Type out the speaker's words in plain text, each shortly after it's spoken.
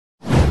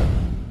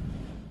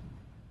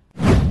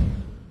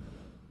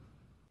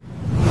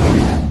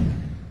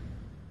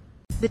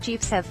The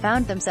Chiefs have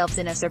found themselves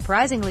in a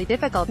surprisingly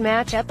difficult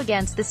matchup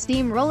against the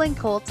steamrolling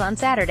Colts on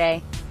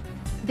Saturday.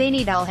 They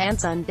need all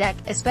hands on deck,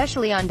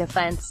 especially on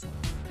defense.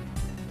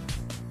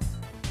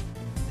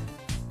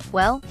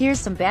 Well,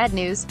 here's some bad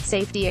news.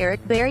 Safety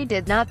Eric Berry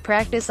did not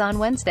practice on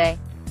Wednesday.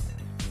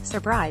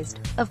 Surprised?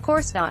 Of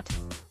course not.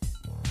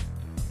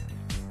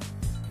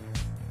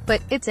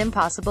 But it's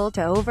impossible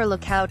to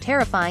overlook how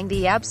terrifying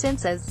the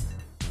absence is.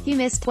 He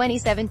missed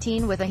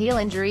 2017 with a heel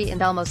injury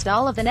and almost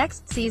all of the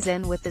next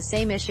season with the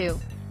same issue.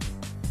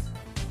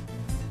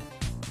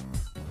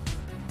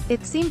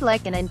 It seemed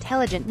like an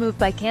intelligent move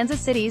by Kansas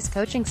City's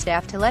coaching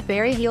staff to let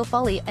Berry heal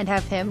fully and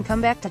have him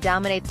come back to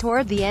dominate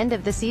toward the end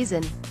of the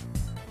season.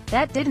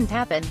 That didn't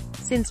happen.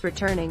 Since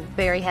returning,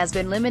 Berry has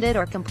been limited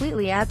or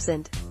completely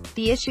absent.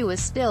 The issue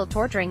is still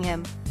torturing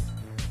him.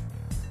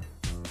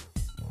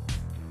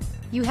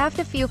 You have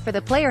to feel for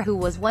the player who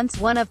was once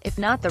one of, if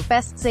not the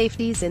best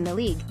safeties in the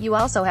league. You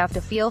also have to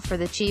feel for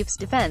the Chiefs'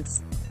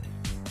 defense.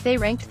 They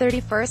ranked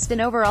 31st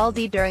in overall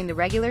D during the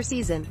regular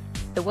season.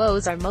 The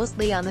woes are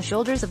mostly on the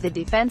shoulders of the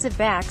defensive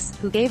backs,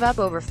 who gave up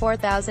over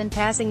 4,000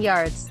 passing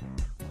yards.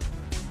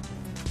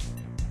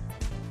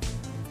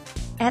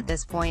 At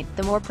this point,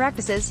 the more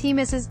practices he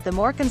misses, the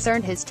more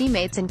concerned his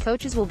teammates and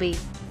coaches will be.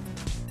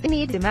 They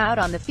need him out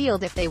on the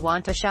field if they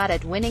want a shot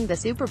at winning the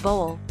Super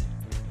Bowl.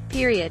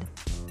 Period.